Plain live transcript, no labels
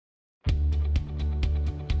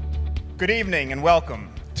Good evening and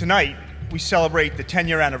welcome. Tonight, we celebrate the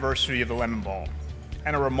 10-year anniversary of the Lemon Ball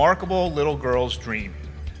and a remarkable little girl's dream.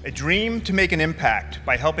 A dream to make an impact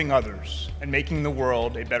by helping others and making the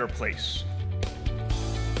world a better place.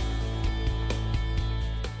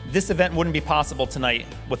 This event wouldn't be possible tonight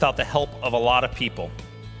without the help of a lot of people.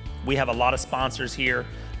 We have a lot of sponsors here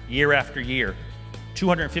year after year.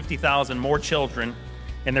 250,000 more children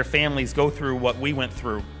and their families go through what we went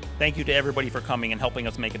through. Thank you to everybody for coming and helping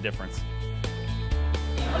us make a difference.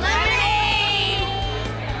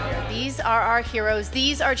 These are our heroes.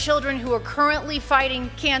 These are children who are currently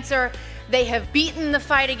fighting cancer. They have beaten the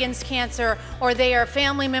fight against cancer, or they are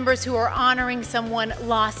family members who are honoring someone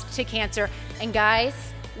lost to cancer. And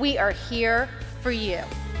guys, we are here for you.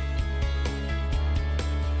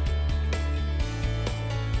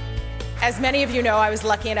 As many of you know, I was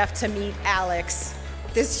lucky enough to meet Alex.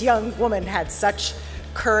 This young woman had such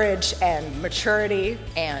courage and maturity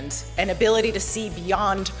and an ability to see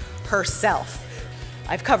beyond herself.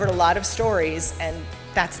 I've covered a lot of stories, and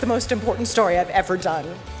that's the most important story I've ever done,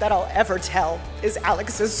 that I'll ever tell, is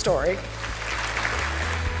Alex's story.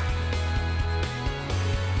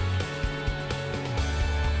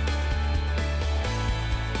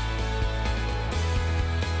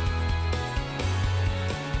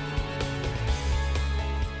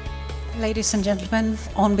 Ladies and gentlemen,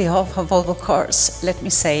 on behalf of Volvo Cars, let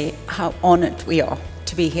me say how honored we are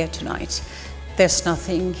to be here tonight. There's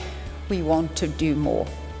nothing we want to do more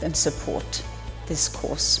than support this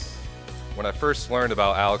cause. When I first learned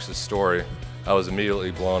about Alex's story, I was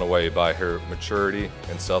immediately blown away by her maturity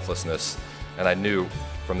and selflessness, and I knew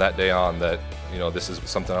from that day on that, this is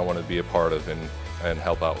something I want to be a part of and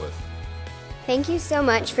help out with. Thank you so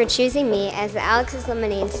much for choosing me as the Alex's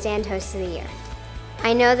Lemonade Stand Host of the Year.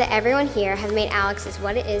 I know that everyone here has made Alex's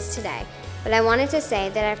what it is today, but I wanted to say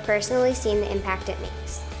that I've personally seen the impact it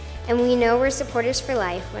makes. And we know we're supporters for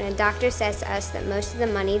life when a doctor says to us that most of the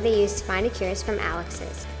money they use to find a cure is from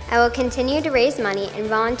Alex's. I will continue to raise money and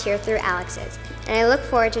volunteer through Alex's, and I look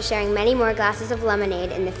forward to sharing many more glasses of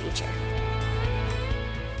lemonade in the future.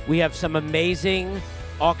 We have some amazing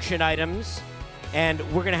auction items, and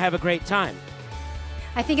we're going to have a great time.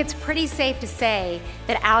 I think it's pretty safe to say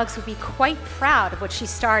that Alex would be quite proud of what she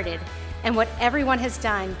started and what everyone has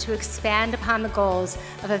done to expand upon the goals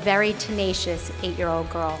of a very tenacious 8-year-old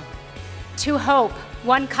girl. To hope,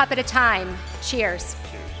 one cup at a time. Cheers.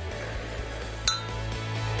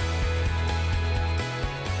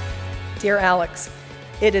 Dear Alex,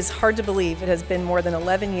 it is hard to believe it has been more than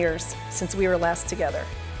 11 years since we were last together.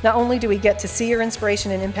 Not only do we get to see your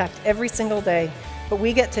inspiration and impact every single day, but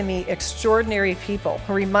we get to meet extraordinary people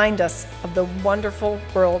who remind us of the wonderful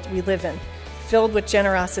world we live in, filled with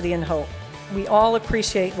generosity and hope. We all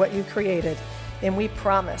appreciate what you created, and we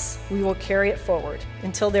promise we will carry it forward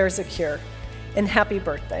until there is a cure. And happy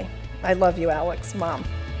birthday. I love you, Alex, Mom.